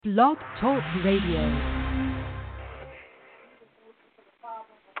Blog Talk Radio.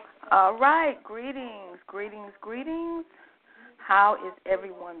 All right, greetings. How is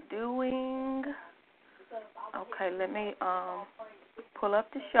everyone doing? Okay, let me pull up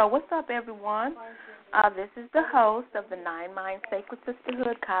the show. What's up, everyone? This is the host of the Nine Mind Sacred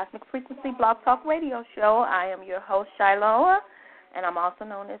Sisterhood Cosmic Frequency Blog Talk Radio Show. I am your host, Shiloh, and I'm also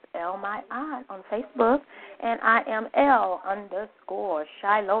known as L My Aunt on Facebook, and I am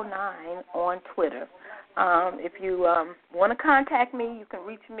L_Shiloh9 on Twitter. If you want to contact me, you can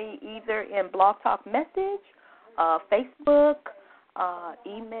reach me either in Blog Talk Message, Facebook,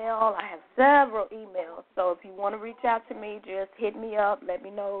 email. I have several emails, so if you want to reach out to me, just hit me up. Let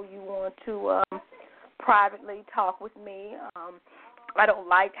me know you want to privately talk with me. I don't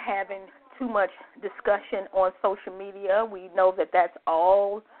like having too much discussion on social media. We know that that's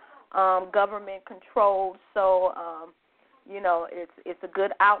all government controlled, so it's a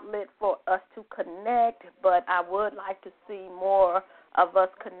good outlet for us to connect, but I would like to see more of us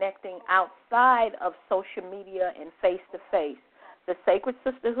connecting outside of social media and face-to-face. The Sacred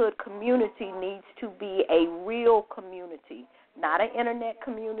Sisterhood community needs to be a real community, not an internet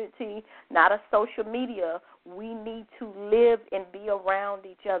community, not a social media. We need to live and be around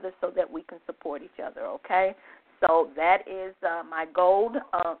each other so that we can support each other, okay? So that is my goal.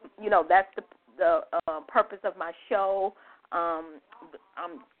 That's the purpose of my show. I'm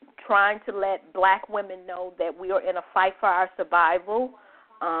trying to let black women know that we are in a fight for our survival.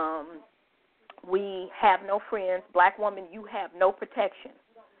 We have no friends. Black women, you have no protection.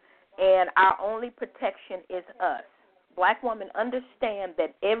 And our only protection is us. Black women, understand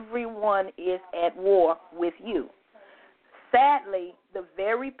that everyone is at war with you. Sadly, the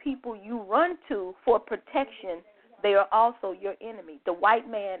very people you run to for protection, they are also your enemy. The white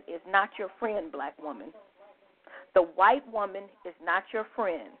man is not your friend, black woman. The white woman is not your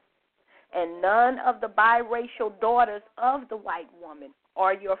friend. And none of the biracial daughters of the white woman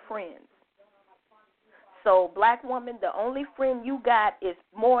are your friends. So, black woman, the only friend you got is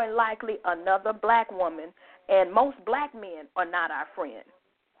more than likely another black woman, and most black men are not our friend.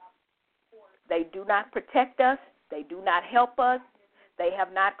 They do not protect us. They do not help us. They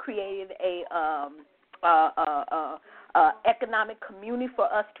have not created a economic community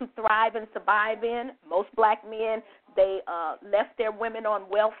for us to thrive and survive in. Most black men, they left their women on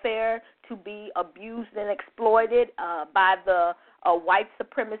welfare to be abused and exploited by the white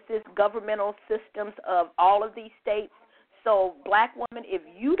supremacist governmental systems of all of these states. So, black women, if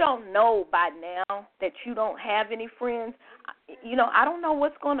you don't know by now that you don't have any friends, I don't know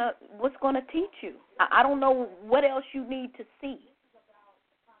what's gonna teach you. I don't know what else you need to see.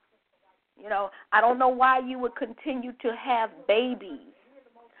 I don't know why you would continue to have babies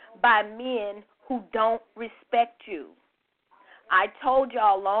by men who don't respect you. I told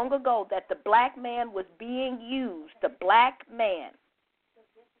y'all long ago that the black man was being used, the black man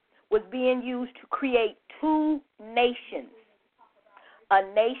was being used to create two nations, a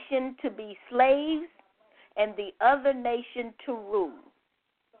nation to be slaves and the other nation to rule.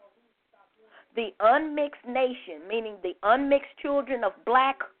 The unmixed nation, meaning the unmixed children of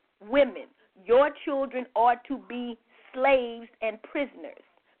black women, your children are to be slaves and prisoners.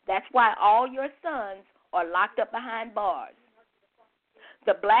 That's why all your sons are locked up behind bars.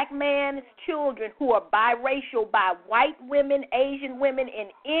 The black man's children who are biracial by white women, Asian women,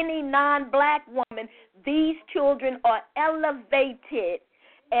 and any non-black woman, these children are elevated,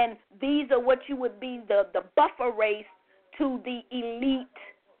 and these are what you would be the buffer race to the elite,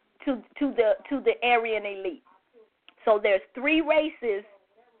 to the Aryan elite. So there's three races,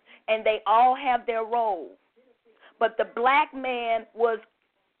 and they all have their role. But the black man was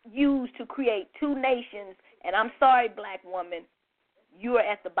used to create two nations, and I'm sorry, black woman, you are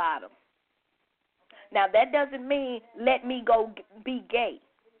at the bottom. Now, that doesn't mean let me go be gay,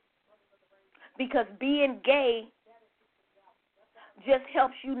 because being gay just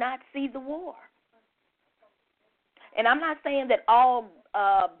helps you not see the war. And I'm not saying that all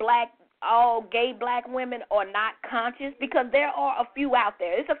gay black women are not conscious, because there are a few out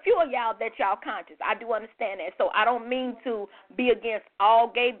there. There's a few of y'all that y'all conscious. I do understand that. So I don't mean to be against all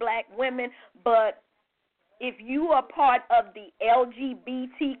gay black women, but if you are part of the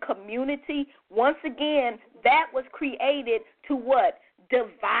LGBT community, once again, that was created to what?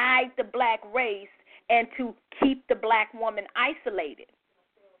 Divide the black race and to keep the black woman isolated.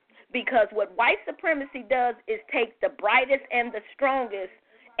 Because what white supremacy does is take the brightest and the strongest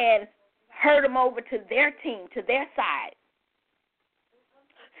and herd them over to their team, to their side.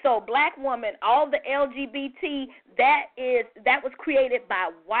 So black woman, all the LGBT, that was created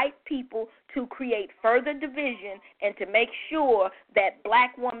by white people to create further division and to make sure that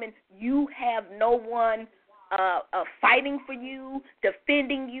black woman, you have no one fighting for you,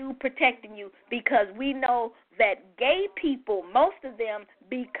 defending you, protecting you, because we know that gay people, most of them,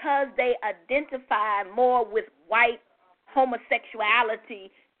 because they identify more with white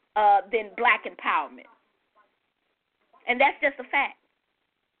homosexuality than black empowerment. And that's just a fact.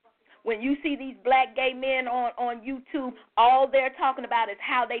 When you see these black gay men on YouTube, all they're talking about is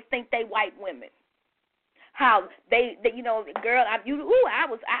how they think they white women. How they girl, I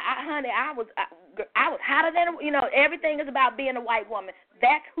was hotter than, everything is about being a white woman.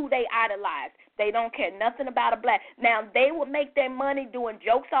 That's who they idolize. They don't care nothing about a black. Now, they will make their money doing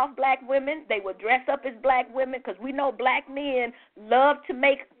jokes off black women. They will dress up as black women, because we know black men love to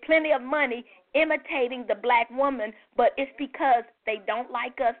make plenty of money imitating the black woman, but it's because they don't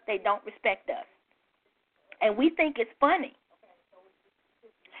like us, they don't respect us. And we think it's funny.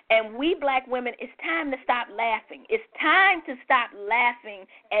 And we black women, it's time to stop laughing. It's time to stop laughing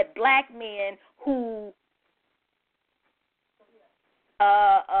at black men who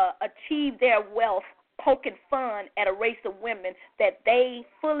achieve their wealth poking fun at a race of women that they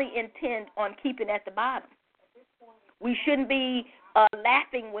fully intend on keeping at the bottom. We shouldn't be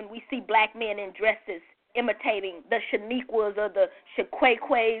laughing when we see black men in dresses imitating the Shaniquas or the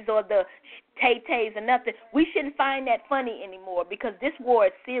Shaquaquas or the Tay-Tays or nothing. We shouldn't find that funny anymore, because this war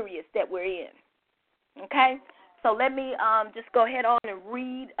is serious that we're in. Okay? So let me just go ahead on and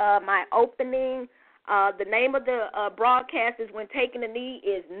read my opening. The name of the broadcast is When Taking a Knee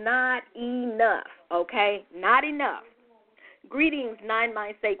is Not Enough. Okay? Not enough. Greetings,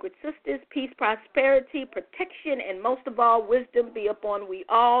 my sacred sisters. Peace, prosperity, protection, and most of all, wisdom be upon we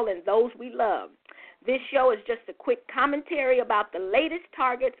all and those we love. This show is just a quick commentary about the latest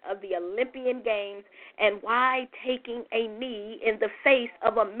targets of the Olympian Games and why taking a knee in the face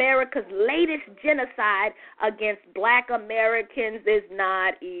of America's latest genocide against black Americans is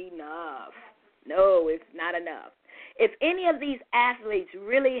not enough. No, it's not enough. If any of these athletes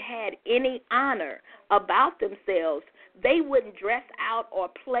really had any honor about themselves, they wouldn't dress out or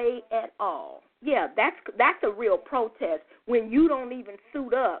play at all. Yeah, that's a real protest when you don't even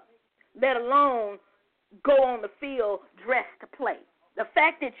suit up, let alone go on the field dressed to play. The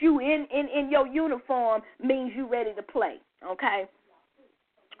fact that you in your uniform means you ready to play, okay?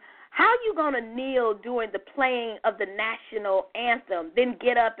 How you going to kneel during the playing of the national anthem, then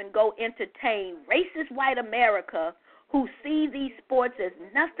get up and go entertain racist white America who see these sports as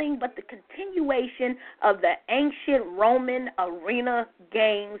nothing but the continuation of the ancient Roman arena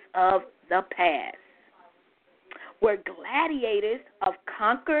games of the past, where gladiators of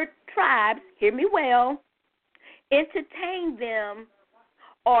conquered tribes, hear me well, entertained them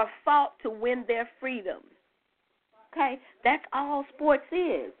or fought to win their freedom. Okay? That's all sports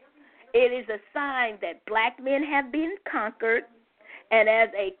is. It is a sign that black men have been conquered, and as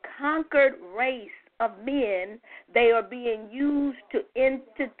a conquered race of men, they are being used to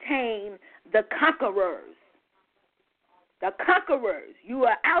entertain the conquerors. The conquerors. You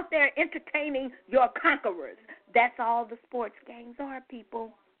are out there entertaining your conquerors. That's all the sports games are,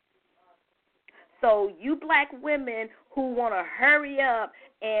 people. So you black women who want to hurry up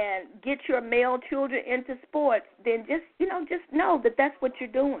and get your male children into sports, then just know that that's what you're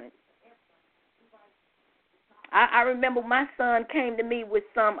doing. I remember my son came to me with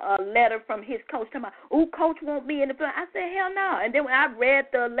some letter from his coach talking about, "Ooh, coach want me in the field." I said, "Hell no." And then when I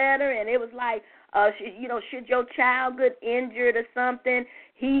read the letter, and it was like, should your child get injured or something,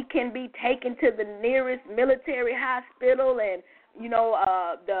 he can be taken to the nearest military hospital, and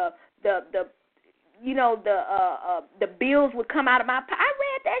the bills would come out of my pocket. I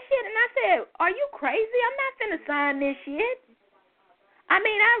read that shit and I said, "Are you crazy? I'm not finna sign this shit." I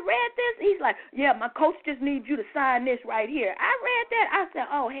mean, I read this. He's like, "Yeah, my coach just needs you to sign this right here." I read that. I said,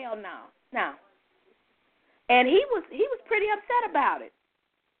 "Oh, hell no." And he was pretty upset about it.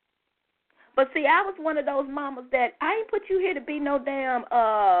 But see, I was one of those mamas that I ain't put you here to be no damn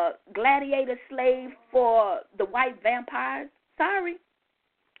gladiator slave for the white vampires. Sorry.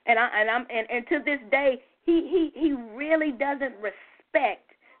 And to this day, he really doesn't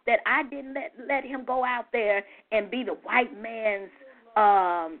respect that I didn't let him go out there and be the white man's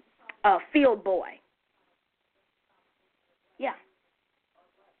field boy. Yeah,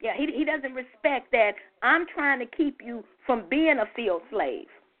 he doesn't respect that I'm trying to keep you from being a field slave,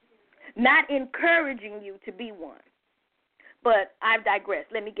 not encouraging you to be one. But I've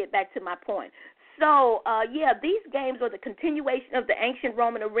digressed. Let me get back to my point. So, these games are the continuation of the ancient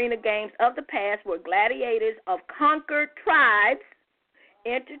Roman arena games of the past, where gladiators of conquered tribes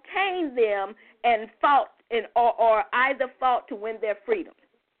entertained them, and fought or either fought to win their freedom.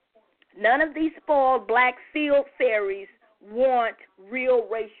 None of these spoiled black field fairies want real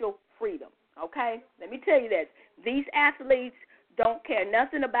racial freedom, okay? Let me tell you this. These athletes don't care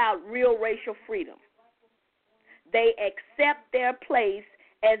nothing about real racial freedom. They accept their place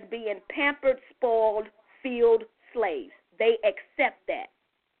as being pampered, spoiled field slaves. They accept that.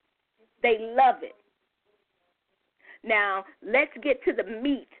 They love it. Now, let's get to the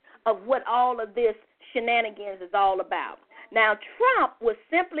meat of what all of this shenanigans is all about. Now, Trump was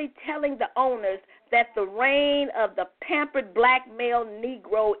simply telling the owners that the reign of the pampered black male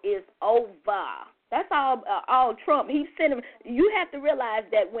Negro is over. That's all Trump. He's sending. You have to realize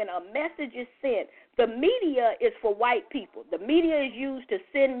that when a message is sent, the media is for white people. The media is used to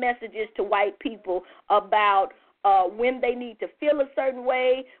send messages to white people about when they need to feel a certain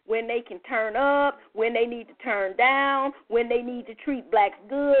way, when they can turn up, when they need to turn down, when they need to treat blacks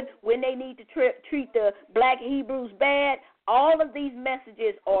good, when they need to treat the black Hebrews bad. All of these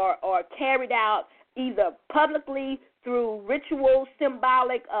messages are carried out either publicly through ritual,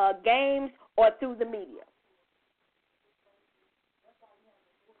 symbolic games, or through the media.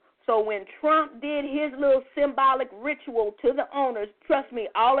 So when Trump did his little symbolic ritual to the owners, trust me,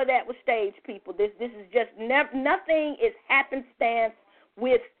 all of that was staged, people. This is just nothing is happenstance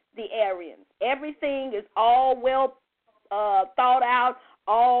with the Aryans. Everything is all well thought out,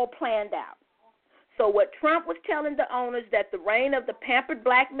 all planned out. So what Trump was telling the owners, that the reign of the pampered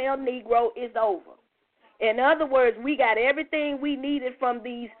black male Negro is over. In other words, we got everything we needed from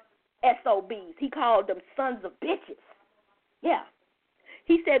these SOBs. He called them sons of bitches. Yeah.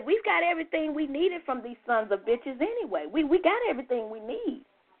 He said, we've got everything we needed from these sons of bitches anyway. We got everything we need.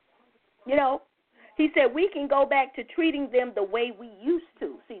 You know, he said we can go back to treating them the way we used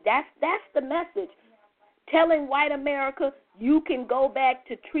to. See, that's the message. Telling white America you can go back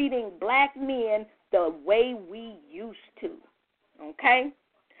to treating black men the way we used to. Okay?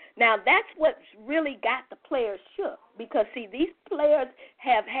 Now, that's what's really got the players shook, because, see, these players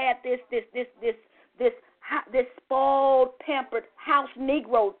have had this spoiled, pampered house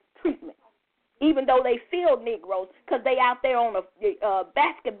Negro treatment, even though they feel Negroes, because they out there on the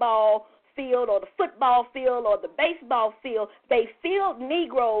basketball field or the football field or the baseball field. They feel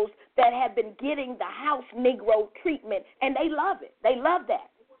Negroes that have been getting the house Negro treatment, and they love it. They love that.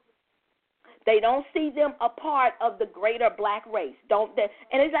 They don't see them a part of the greater black race. Don't they?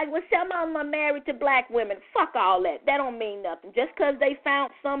 And it's like, well, some of them are married to black women. Fuck all that. That don't mean nothing. Just because they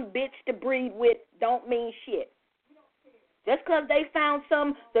found some bitch to breed with don't mean shit. Just because they found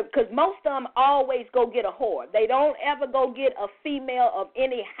some, because most of them always go get a whore. They don't ever go get a female of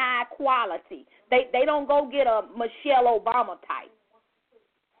any high quality. They don't go get a Michelle Obama type.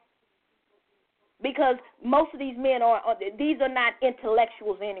 Because most of these men these are not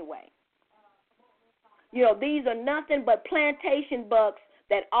intellectuals anyway. You know, these are nothing but plantation bucks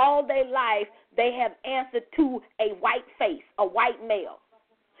that all their life they have answered to a white face, a white male.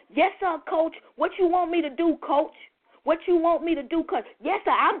 Yes, sir, coach. What you want me to do, coach? What you want me to do, coach? Yes,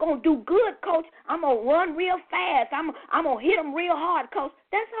 sir, I'm going to do good, coach. I'm going to run real fast. I'm going to hit them real hard, coach.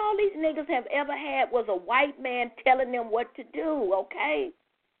 That's all these niggas have ever had, was a white man telling them what to do, okay?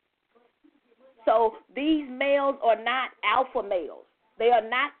 So these males are not alpha males. They are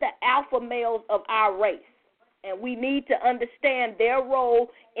not the alpha males of our race, and we need to understand their role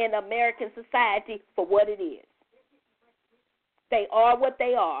in American society for what it is. They are what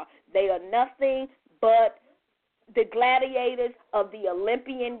they are. They are nothing but the gladiators of the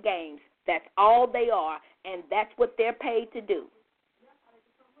Olympian Games. That's all they are, and that's what they're paid to do.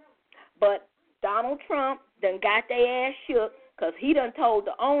 But Donald Trump done got their ass shook because he done told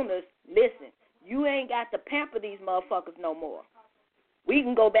the owners, listen, you ain't got to pamper these motherfuckers no more. We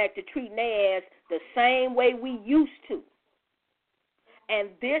can go back to treating their ass the same way we used to. And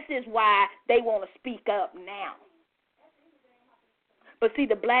this is why they want to speak up now. But see,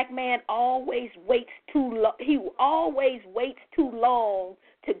 the black man always waits too long. He always waits too long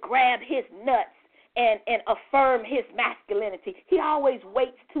to grab his nuts and affirm his masculinity. He always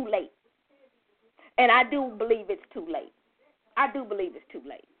waits too late. And I do believe it's too late. I do believe it's too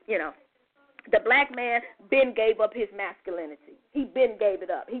late, you know. The black man been gave up his masculinity. He been gave it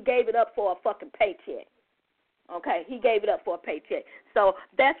up. He gave it up for a fucking paycheck. Okay? He gave it up for a paycheck. So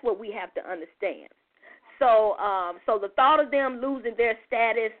that's what we have to understand. So the thought of them losing their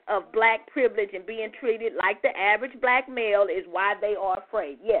status of black privilege and being treated like the average black male is why they are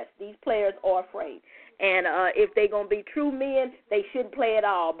afraid. Yes, these players are afraid. And if they're going to be true men, they shouldn't play at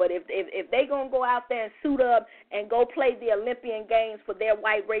all. But if they're going to go out there and suit up and go play the Olympian Games for their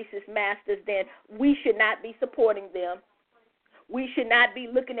white racist masters, then we should not be supporting them. we should not be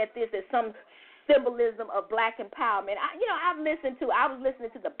looking at this as some symbolism of black empowerment. I was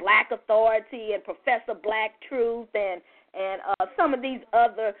listening to the Black Authority and Professor Black Truth and some of these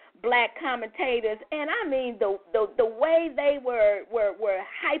other black commentators, and I mean the way they were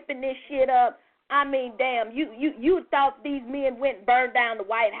hyping this shit up. I mean, damn, you thought these men went and burned down the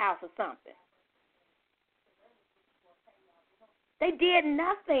White House or something. They did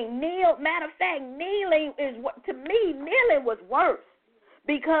nothing. Matter of fact, kneeling was worse,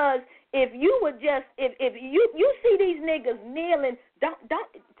 because if you were just if you see these niggas kneeling, don't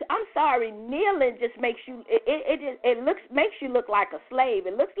I'm sorry, kneeling just makes you makes you look like a slave.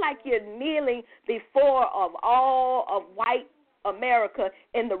 It looks like you're kneeling before of all of white America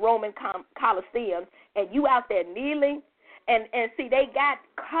in the Roman Colosseum, and you out there kneeling, and see they got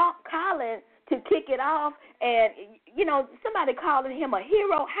Colin to kick it off, and somebody calling him a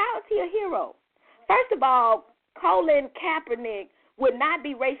hero. How is he a hero? First of all, Colin Kaepernick would not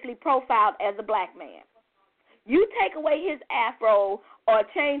be racially profiled as a black man. You take away his afro or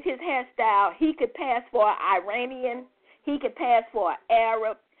change his hairstyle, he could pass for an Iranian, he could pass for an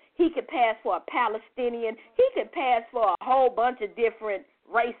Arab, he could pass for a Palestinian, he could pass for a whole bunch of different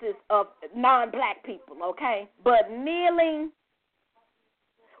races of non-black people, okay? But kneeling,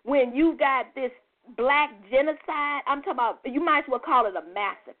 when you got this black genocide, I'm talking about, you might as well call it a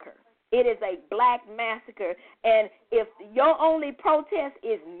massacre. It is a black massacre. And if your only protest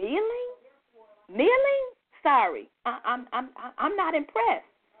is kneeling, sorry, I'm not impressed.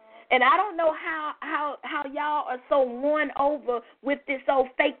 And I don't know how y'all are so won over with this old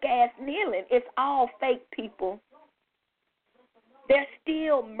fake ass kneeling. It's all fake, people. They're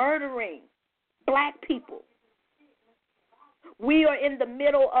still murdering black people. We are in the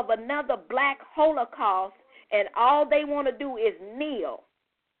middle of another black Holocaust, and all they want to do is kneel,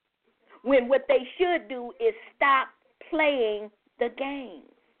 when what they should do is stop playing the game.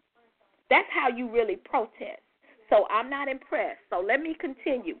 That's how you really protest. So I'm not impressed. So let me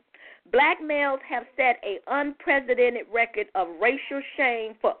continue. Black males have set an unprecedented record of racial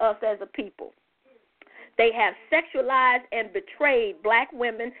shame for us as a people. They have sexualized and betrayed black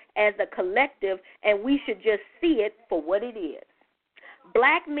women as a collective, and we should just see it for what it is.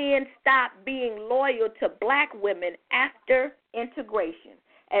 Black men stopped being loyal to black women after integration.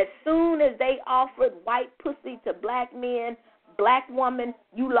 As soon as they offered white pussy to black men, black woman,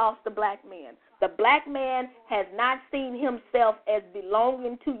 you lost the black man. The black man has not seen himself as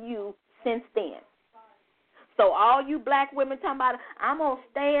belonging to you since then. So all you black women talking about, I'm going to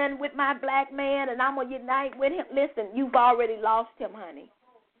stand with my black man and I'm going to unite with him. Listen, you've already lost him, honey.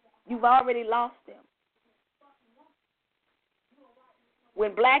 You've already lost him.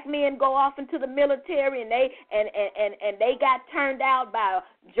 When black men go off into the military and they got turned out by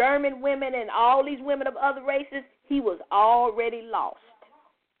German women and all these women of other races, he was already lost.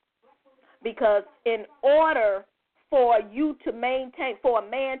 Because in order for a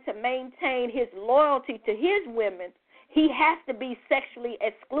man to maintain his loyalty to his women, he has to be sexually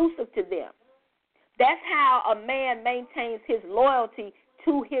exclusive to them. That's how a man maintains his loyalty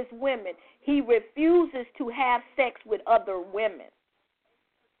to his women. He refuses to have sex with other women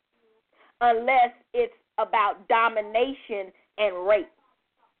unless it's about domination and rape.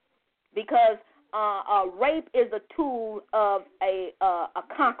 Because rape is a tool of a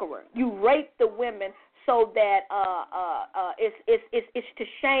conqueror. You rape the women so that it's to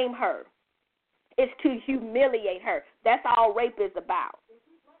shame her. It's to humiliate her. That's all rape is about.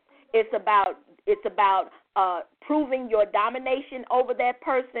 It's about proving your domination over that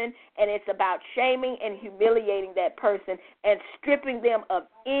person, and it's about shaming and humiliating that person and stripping them of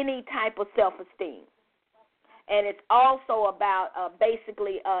any type of self-esteem. And it's also about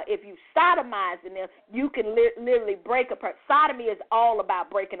basically if you sodomizing them, you can literally break a person. Sodomy is all about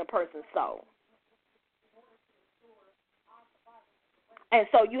breaking a person's soul. And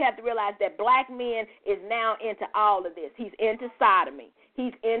so you have to realize that black men is now into all of this. He's into sodomy.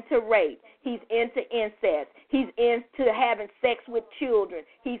 He's into rape. He's into incest. He's into having sex with children.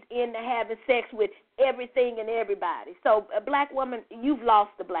 He's into having sex with everything and everybody. So a black woman, you've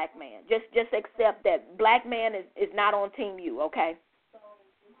lost the black man. Just accept that black man is not on team you, okay?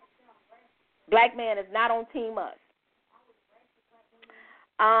 Black man is not on team us.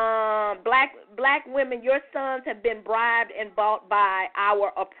 Black women, your sons have been bribed and bought by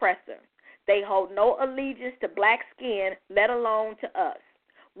our oppressor. They hold no allegiance to black skin, let alone to us.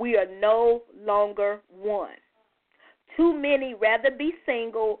 We are no longer one. Too many rather be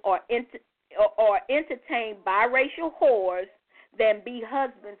single or entertain biracial whores than be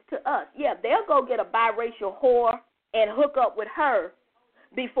husbands to us. Yeah, they'll go get a biracial whore and hook up with her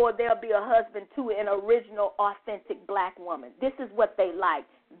before there'll be a husband to an original, authentic black woman. This is what they like.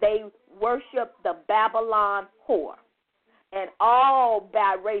 They worship the Babylon whore. And all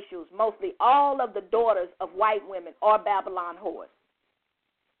biracials, mostly all of the daughters of white women, are Babylon whores.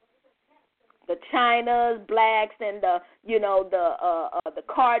 The Chinas, blacks, and the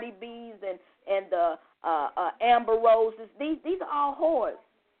Cardi B's and the Amber Roses. These are all whores.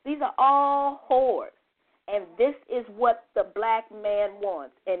 These are all whores. And this is what the black man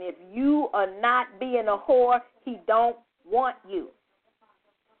wants. And if you are not being a whore, he don't want you.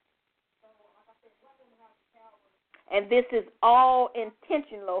 And this is all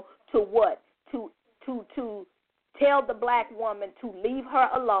intentional to what? To tell the black woman to leave her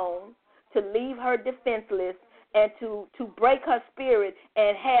alone, to leave her defenseless, and to break her spirit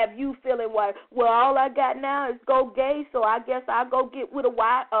and have you feeling like, well, all I got now is go gay, so I guess I'll go get with a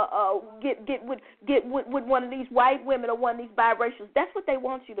white, get with one of these white women or one of these biracials. That's what they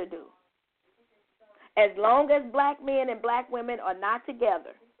want you to do. As long as black men and black women are not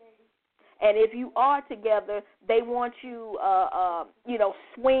together, and if you are together, they want you,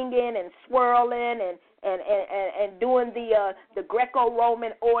 swinging and swirling and doing the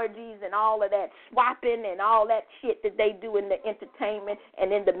Greco-Roman orgies and all of that, swapping and all that shit that they do in the entertainment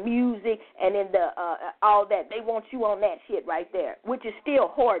and in the music and in the all that. They want you on that shit right there, which is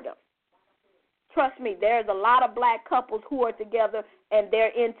still whoredom. Trust me, there's a lot of black couples who are together and they're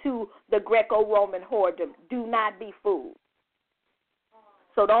into the Greco-Roman whoredom. Do not be fooled.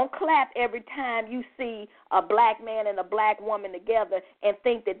 So don't clap every time you see a black man and a black woman together and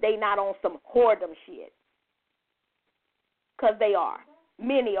think that they not on some whoredom shit. Because they are.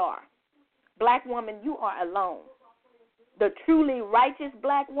 Many are. Black woman, you are alone. The truly righteous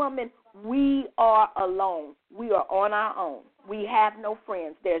black woman, we are alone. We are on our own. We have no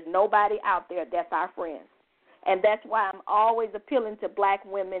friends. There's nobody out there that's our friends. And that's why I'm always appealing to black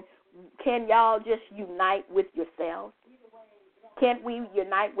women. Can y'all just unite with yourselves? Can't we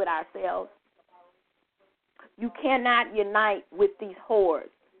unite with ourselves? You cannot unite with these whores.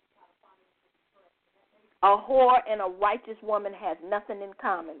 A whore and a righteous woman has nothing in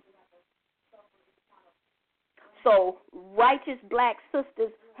common. So righteous black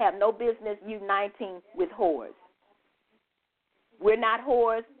sisters have no business uniting with whores. We're not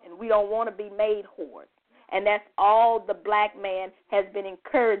whores, and we don't want to be made whores. And that's all the black man has been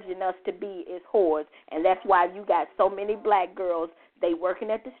encouraging us to be is whores. And that's why you got so many black girls, they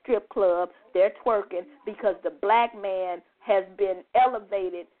working at the strip club, they're twerking, because the black man has been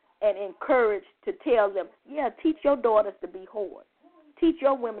elevated and encouraged to tell them, yeah, teach your daughters to be whores. Teach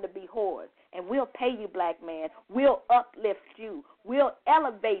your women to be whores. And we'll pay you, black man. We'll uplift you. We'll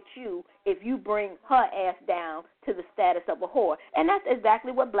elevate you if you bring her ass down to the status of a whore. And that's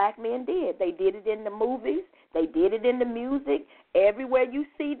exactly what black men did. They did it in the movies. They did it in the music. Everywhere you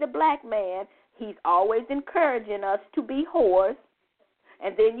see the black man, he's always encouraging us to be whores.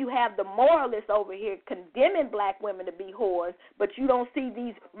 And then you have the moralists over here condemning black women to be whores, but you don't see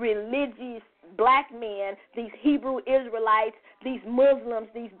these religious black men, these Hebrew Israelites, these Muslims,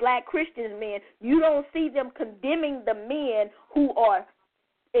 these black Christian men. You don't see them condemning the men who are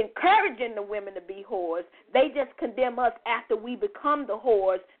encouraging the women to be whores. They just condemn us after we become the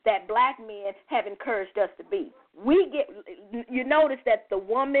whores that black men have encouraged us to be. You notice that the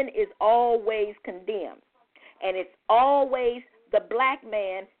woman is always condemned, and it's always the black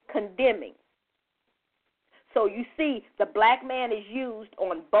man condemning. So you see, the black man is used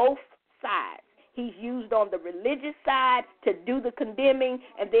on both sides. He's used on the religious side to do the condemning,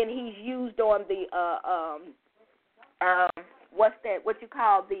 and then he's used on the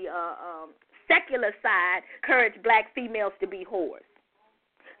secular side, encourage black females to be whores.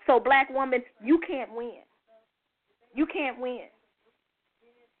 So black woman, you can't win. You can't win.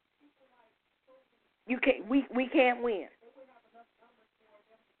 We can't win.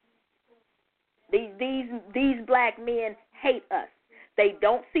 These black men hate us. They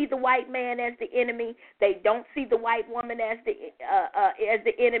don't see the white man as the enemy. They don't see the white woman as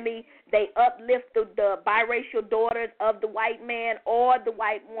the enemy. They uplift the biracial daughters of the white man or the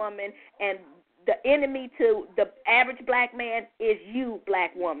white woman, and the enemy to the average black man is you,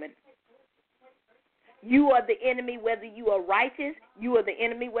 black woman. You are the enemy whether you are righteous. You are the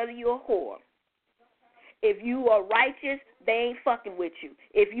enemy whether you're a whore. If you are righteous, they ain't fucking with you.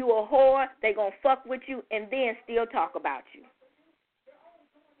 If you a whore, they gonna fuck with you and then still talk about you.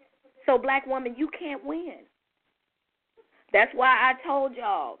 So, black woman, you can't win. That's why I told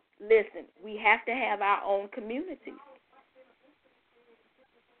y'all, listen, we have to have our own community.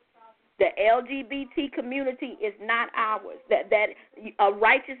 The LGBT community is not ours. That a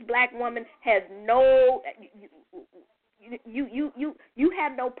righteous black woman has no. you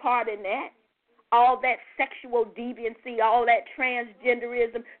have no part in that. All that sexual deviancy, all that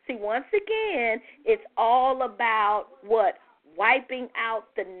transgenderism. See, once again, it's all about what? Wiping out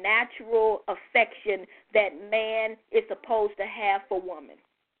the natural affection that man is supposed to have for woman.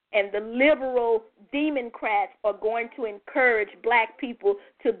 And the liberal democrats are going to encourage black people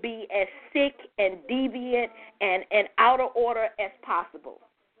to be as sick and deviant and out of order as possible.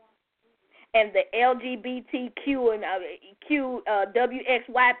 And the LGBTQ and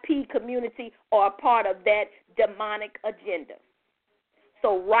WXYP community are a part of that demonic agenda.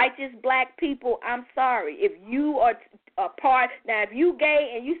 So righteous black people, I'm sorry. If you are a part, now if you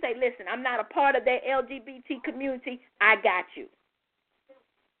gay and you say, listen, I'm not a part of that LGBT community, I got you.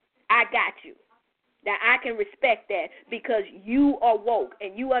 I got you. Now, I can respect that because you are woke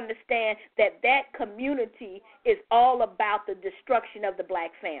and you understand that that community is all about the destruction of the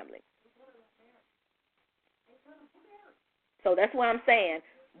black family. So that's what I'm saying.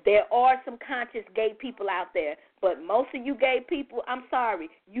 There are some conscious gay people out there, but most of you gay people, I'm sorry,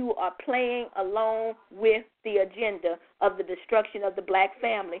 you are playing along with the agenda of the destruction of the black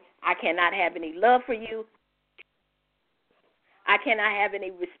family. I cannot have any love for you. I cannot have any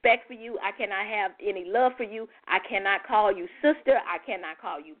respect for you. I cannot have any love for you. I cannot call you sister. I cannot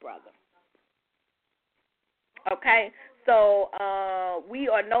call you brother. Okay? So we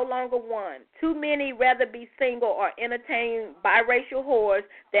are no longer one. Too many rather be single or entertain biracial whores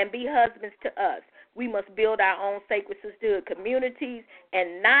than be husbands to us. We must build our own Sacred Sisterhood communities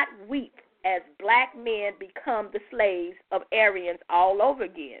and not weep as black men become the slaves of Aryans all over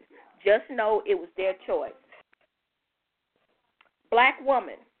again. Just know it was their choice. Black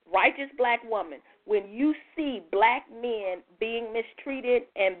woman, righteous black woman, when you see black men being mistreated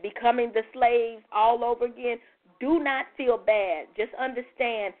and becoming the slaves all over again, do not feel bad. Just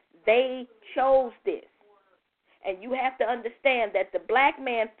understand they chose this. And you have to understand that the black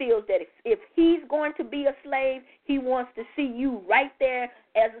man feels that if he's going to be a slave, he wants to see you right there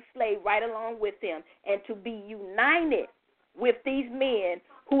as a slave right along with him and to be united with these men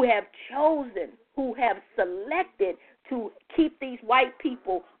who have chosen, who have selected to keep these white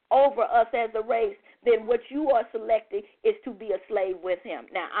people over us as a race. Then what you are selecting is to be a slave with him.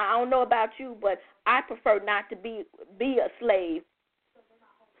 Now, I don't know about you, but I prefer not to be a slave.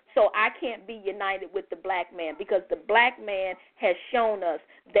 So I can't be united with the black man because the black man has shown us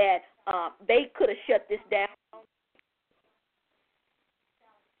that they could have shut this down.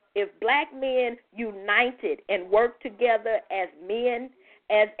 If black men united and worked together as men,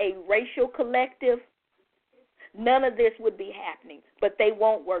 as a racial collective, none of this would be happening. But they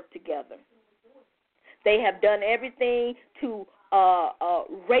won't work together. They have done everything to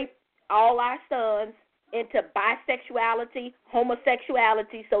rape all our sons into bisexuality,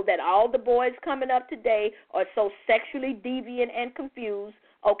 homosexuality, so that all the boys coming up today are so sexually deviant and confused.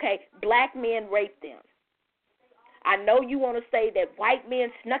 Okay, black men rape them. I know you want to say that white men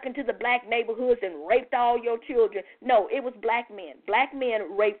snuck into the black neighborhoods and raped all your children. No, it was black men. Black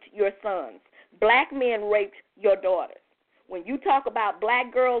men raped your sons. Black men raped your daughters. When you talk about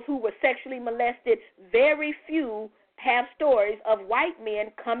black girls who were sexually molested, very few have stories of white men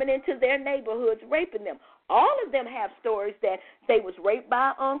coming into their neighborhoods raping them. All of them have stories that they was raped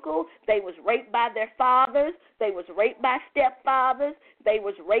by uncle, they was raped by their fathers, they was raped by stepfathers, they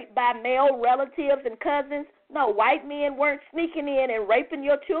was raped by male relatives and cousins. No, white men weren't sneaking in and raping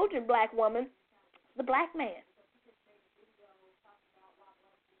your children, black woman. The black man.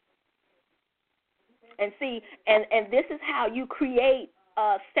 And see, and this is how you create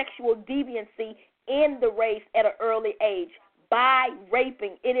sexual deviancy in the race at an early age, by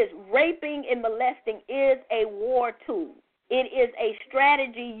raping. It is raping and molesting is a war tool. It is a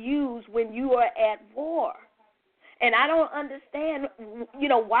strategy used when you are at war. And I don't understand,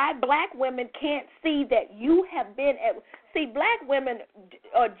 why black women can't see that you have been at. See, black women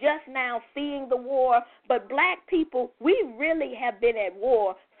are just now seeing the war, but black people, we really have been at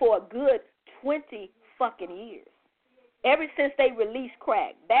war for a good 20 fucking years. Ever since they released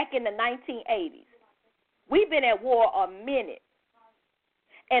crack back in the 1980s. We've been at war a minute.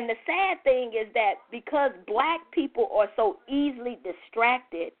 And the sad thing is that because black people are so easily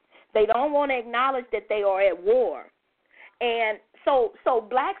distracted, they don't want to acknowledge that they are at war. And so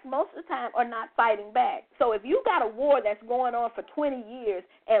blacks most of the time are not fighting back. So if you got a war that's going on for 20 years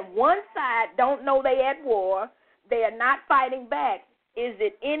and one side don't know they at war, they are not fighting back, is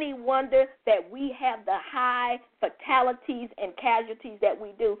it any wonder that we have the high fatalities and casualties that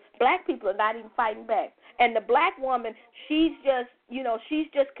we do? Black people are not even fighting back. And the black woman, she's just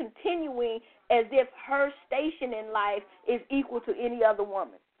continuing as if her station in life is equal to any other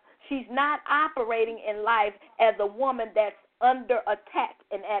woman. She's not operating in life as a woman that's under attack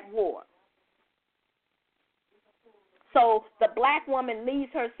and at war. So the black woman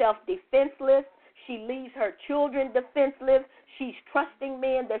leaves herself defenseless. She leaves her children defenseless. She's trusting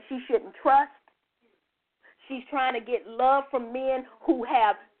men that she shouldn't trust. She's trying to get love from men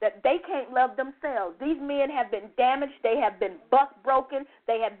that they can't love themselves. These men have been damaged. They have been broken.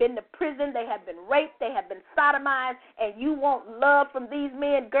 They have been to prison. They have been raped. They have been sodomized. And you want love from these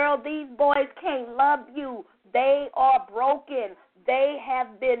men. Girl, these boys can't love you. They are broken. They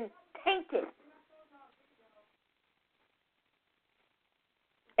have been tainted.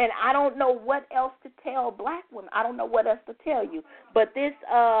 And I don't know what else to tell black women. I don't know what else to tell you. But this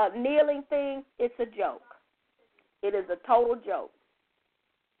kneeling thing, it's a joke. It is a total joke.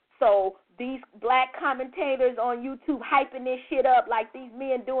 So these black commentators on YouTube hyping this shit up like these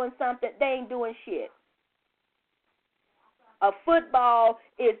men doing something, they ain't doing shit. A football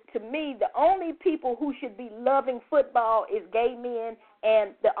is, to me, the only people who should be loving football is gay men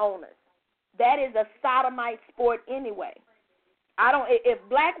and the owners. That is a sodomite sport anyway. If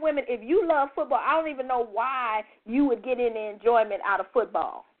black women, if you love football, I don't even know why you would get any enjoyment out of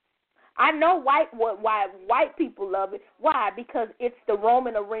football. I know why white people love it. Why? Because it's the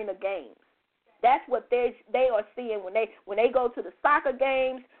Roman arena games. That's what they are seeing when they go to the soccer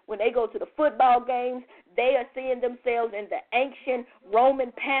games, when they go to the football games. They are seeing themselves in the ancient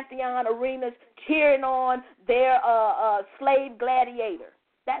Roman Pantheon arenas, cheering on their slave gladiator.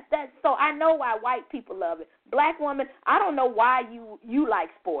 So I know why white people love it. Black woman, I don't know why you like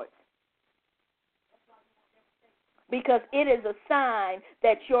sports. Because it is a sign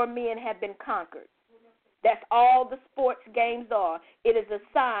that your men have been conquered. That's all the sports games are. It is a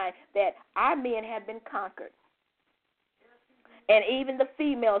sign that our men have been conquered. And even the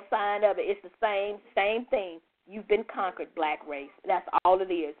female side of it, it's the same thing. You've been conquered, black race. That's all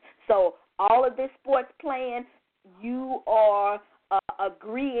it is. So all of this sports playing, you are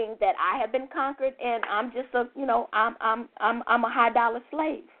agreeing that I have been conquered, and I'm just I'm a high dollar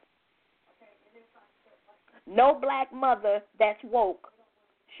slave. No black mother that's woke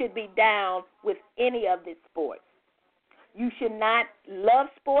should be down with any of this sports. You should not love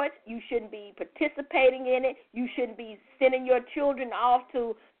sports. You shouldn't be participating in it. You shouldn't be sending your children off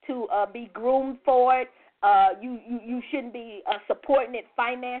to be groomed for it. You shouldn't be supporting it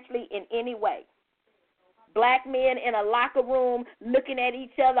financially in any way. Black men in a locker room looking at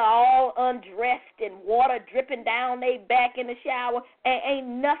each other all undressed and water dripping down their back in the shower. Ain't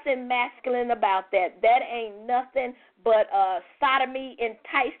nothing masculine about that. That ain't nothing but sodomy,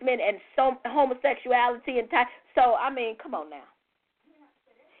 enticement, and homosexuality. So, I mean, come on now.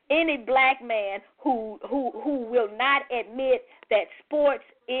 Any black man who will not admit that sports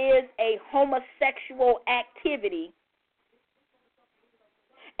is a homosexual activity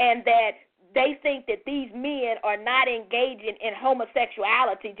and that they think that these men are not engaging in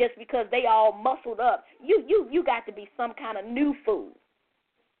homosexuality just because they all muscled up. You got to be some kind of new fool.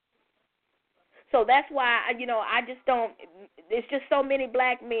 So that's why, I just don't, there's just so many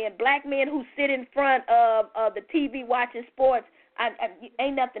black men who sit in front of the TV watching sports.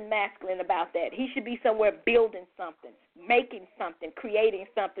 Ain't nothing masculine about that. He should be somewhere building something, making something, creating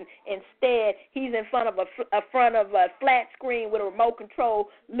something. Instead, he's in front of a flat screen with a remote control,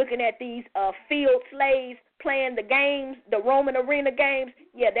 looking at these field slaves playing the games, the Roman arena games.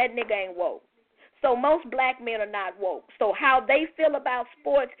 Yeah, that nigga ain't woke. So most black men are not woke. So how they feel about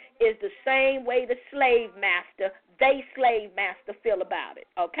sports is the same way the slave master feel about it.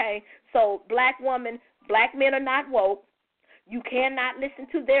 Okay? So black men are not woke. You cannot listen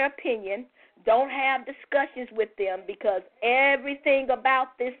to their opinion. Don't have discussions with them because everything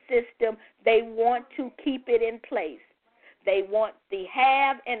about this system, they want to keep it in place. They want the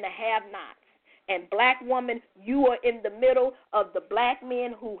have and the have-nots. And black woman, you are in the middle of the black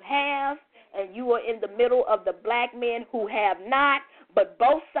men who have, and you are in the middle of the black men who have not, but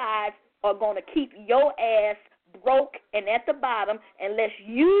both sides are going to keep your ass broke and at the bottom unless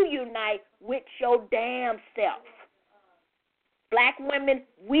you unite with your damn self. Black women,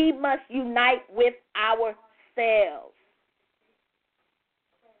 we must unite with ourselves.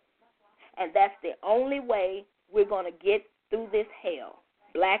 And that's the only way we're going to get through this hell.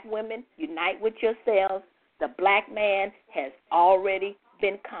 Black women, unite with yourselves. The black man has already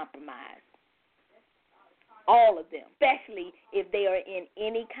been compromised. All of them, especially if they are in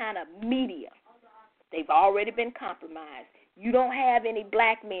any kind of media. They've already been compromised. You don't have any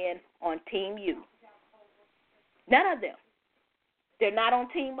black men on Team U. None of them. They're not on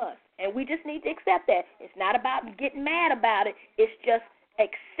Team Us. And we just need to accept that. It's not about getting mad about it. It's just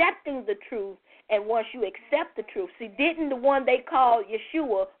accepting the truth And once you accept the truth, see, didn't the one they called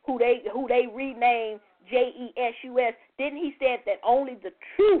Yeshua, who they renamed Jesus, didn't he said that only the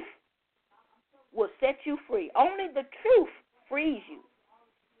truth will set you free? Only the truth frees you.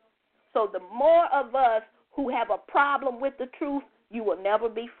 So the more of us who have a problem with the truth, you will never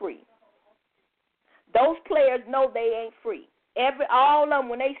be free. Those players know they ain't free. All of them,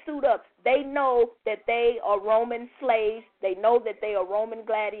 when they suit up, they know that they are Roman slaves. They know that they are Roman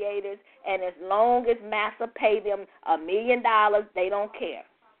gladiators, and as long as Massa pay them $1 million, they don't care.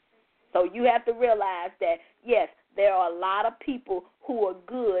 So you have to realize that, yes, there are a lot of people who are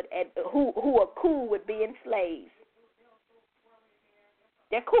good at who are cool with being slaves.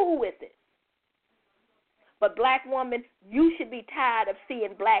 They're cool with it. But black women, you should be tired of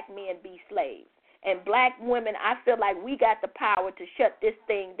seeing black men be slaves. And black women, I feel like we got the power to shut this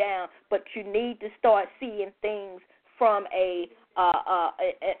thing down, but you need to start seeing things from a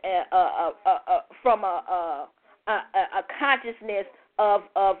consciousness of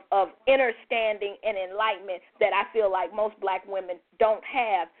understanding and enlightenment that I feel like most black women don't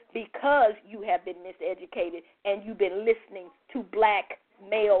have, because you have been miseducated and you've been listening to black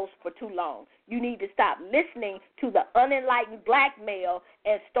males for too long. You need to stop listening to the unenlightened black male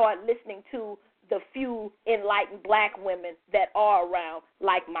and start listening to the few enlightened black women that are around,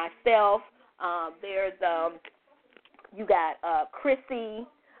 like myself. There's you got Chrissy.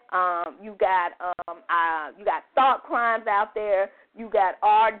 You got Thought Crimes out there. You got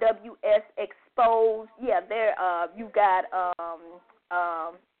RWS Exposed. Yeah, there. You got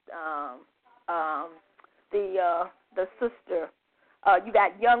the sister. You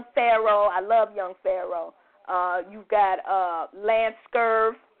got Young Pharaoh. I love Young Pharaoh. You got Lance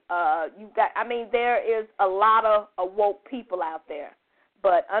Scurv. There is a lot of woke people out there.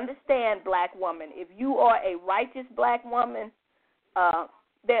 But understand, black woman, if you are a righteous black woman,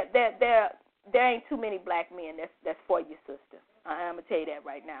 there ain't too many black men that's for your sister. I'm going to tell you that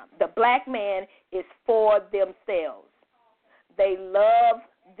right now. The black man is for themselves. They love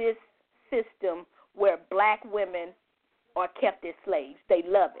this system where black women are kept as slaves. They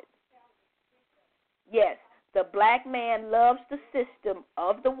love it. Yes. The black man loves the system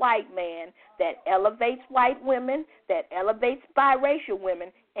of the white man that elevates white women, that elevates biracial women,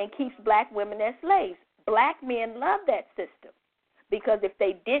 and keeps black women as slaves. Black men love that system because if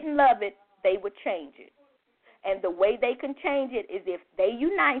they didn't love it, they would change it. And the way they can change it is if they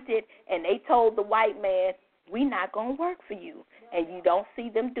united and they told the white man, we're not going to work for you. And you don't see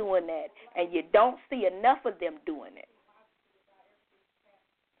them doing that. And you don't see enough of them doing it.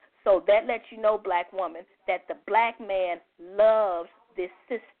 So that lets you know, black woman, that the black man loves this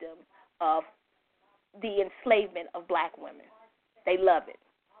system of the enslavement of black women. They love it.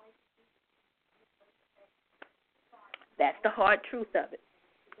 That's the hard truth of it.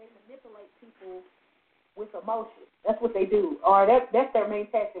 They manipulate people with emotion. That's what they do. Or that's their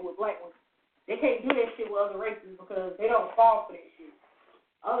main tactic with black women. They can't do that shit with other races because they don't fall for that shit.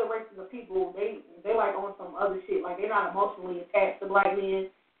 Other races of people, they like on some other shit. Like, they're not emotionally attached to black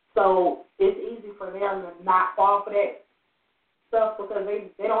men. So it's easy for them to not fall for that stuff because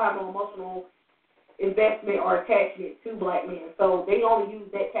they don't have no emotional investment or attachment to black men. So they only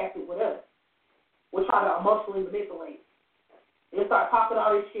use that tactic with us. We'll try to emotionally manipulate. They start talking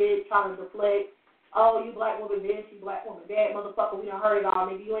all this shit, trying to deflect. Oh, you black woman this, you black woman that, motherfucker, we done heard it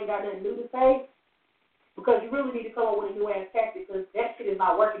all. Maybe you ain't got nothing new to say. Because you really need to come up with a new ass tactic because that shit is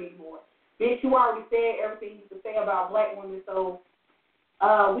not working anymore. Bitch, you already said everything you could say about black women, so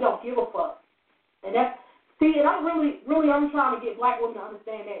we don't give a fuck. And that's, see, and I'm trying to get black women to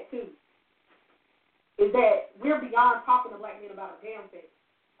understand that too. Is that we're beyond talking to black men about a damn thing.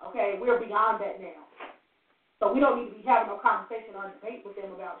 Okay, we're beyond that now. So we don't need to be having no conversation or debate with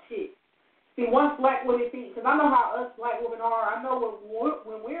them about shit. See, once black women think, because I know how us black women are, I know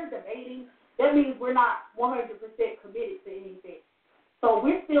when we're debating, that means we're not 100% committed to anything. So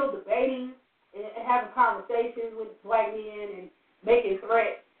we're still debating and having conversations with black men and making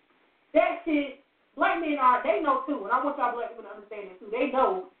threats. That shit, black men they know too, and I want y'all black women to understand that too. They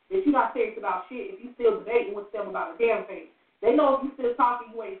know that you're not serious about shit if you still debating with them about a damn thing. They know if you still talking,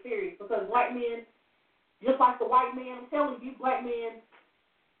 you ain't serious, because black men, just like the white man, I'm telling you, black men,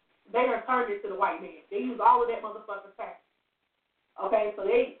 they done turned it to the white man. They use all of that motherfucking fact. Okay, so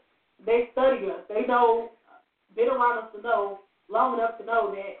they study us. They know, been around us to know, long enough to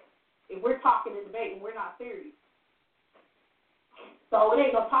know that if we're talking and debating, we're not serious. So it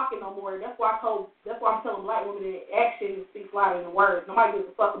ain't no talking no more. That's why I'm telling black women that action speaks louder than words. Nobody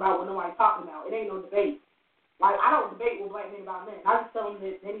gives a fuck about what nobody's talking about. It ain't no debate. Like, I don't debate with black men about nothing. I just tell them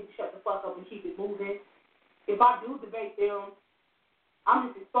that they need to shut the fuck up and keep it moving. If I do debate them, I'm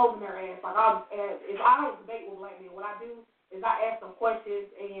just exposing their ass. Like, if I don't debate with black men, what I do is I ask them questions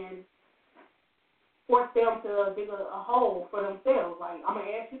and force them to dig a hole for themselves. Like, I'm going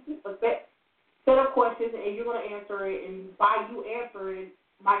to ask you a set of questions, and you're going to answer it, and by you answering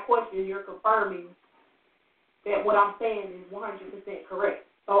my question, you're confirming that what I'm saying is 100% correct.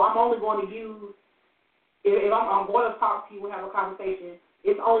 So I'm only going to use, if I'm going to talk to you and have a conversation,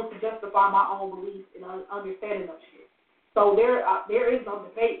 it's only to justify my own beliefs and understanding of shit. So there is no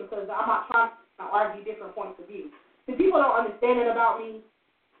debate because I'm not trying to argue different points of view. See, people don't understand it about me,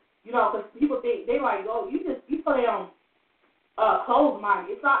 you know, because people think, they like, oh, you play on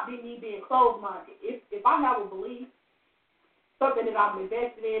closed-minded. It's not me being closed-minded. If I have a belief, something that I'm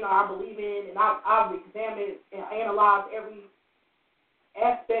invested in or I believe in, and I've examined and analyzed every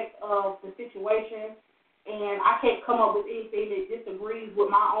aspect of the situation, and I can't come up with anything that disagrees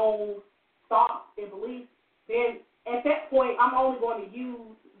with my own thoughts and beliefs, then at that point I'm only going to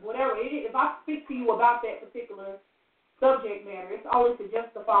use whatever it is. If I speak to you about that particular subject matter, it's only to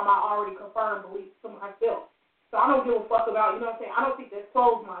justify my already confirmed beliefs to myself. So I don't give a fuck about, you know what I'm saying? I don't think that's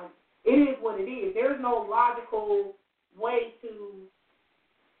closed-minded. It is what it is. There is no logical way to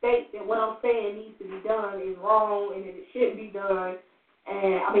state that what I'm saying needs to be done is wrong and that it shouldn't be done.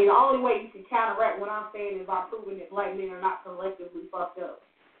 And, I mean, the only way you can counteract what I'm saying is by proving that black men are not collectively fucked up.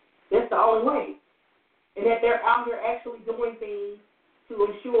 That's the only way. And that they're out here actually doing things to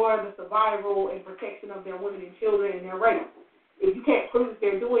ensure the survival and protection of their women and children and their race. If you can't prove that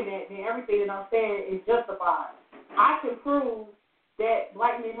they're doing that, then everything that I'm saying is justified. I can prove that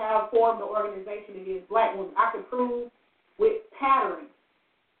black men have formed an organization against black women. I can prove with patterns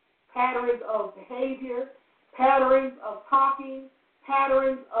of behavior, patterns of talking,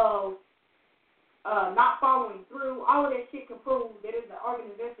 patterns of not following through. All of that shit can prove that the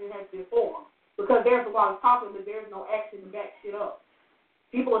organization has been formed because there's a lot of talking, but there's no action to back shit up.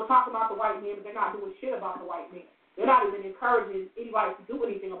 People are talking about the white men, but they're not doing shit about the white men. They're not even encouraging anybody to do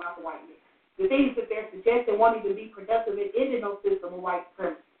anything about the white men. The things that they're suggesting won't even be productive in ending no system of white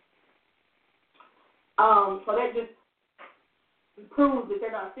supremacy. So that just proves that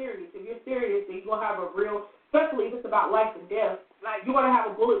they're not serious. If you're serious, then you're going to have a real, especially if it's about life and death, like you're going to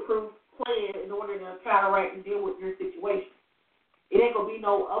have a bulletproof plan in order to counteract and deal with your situation. It ain't going to be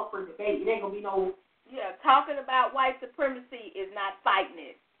no up for debate. It ain't going to be no... Yeah, talking about white supremacy is not fighting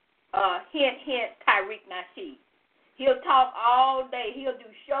it. Hint, hint, Tariq Nasheed. He'll talk all day. He'll do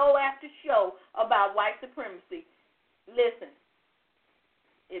show after show about white supremacy. Listen,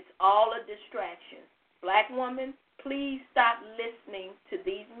 it's all a distraction. Black woman, please stop listening to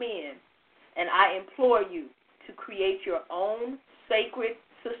these men, and I implore you to create your own sacred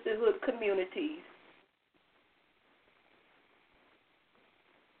sisterhood communities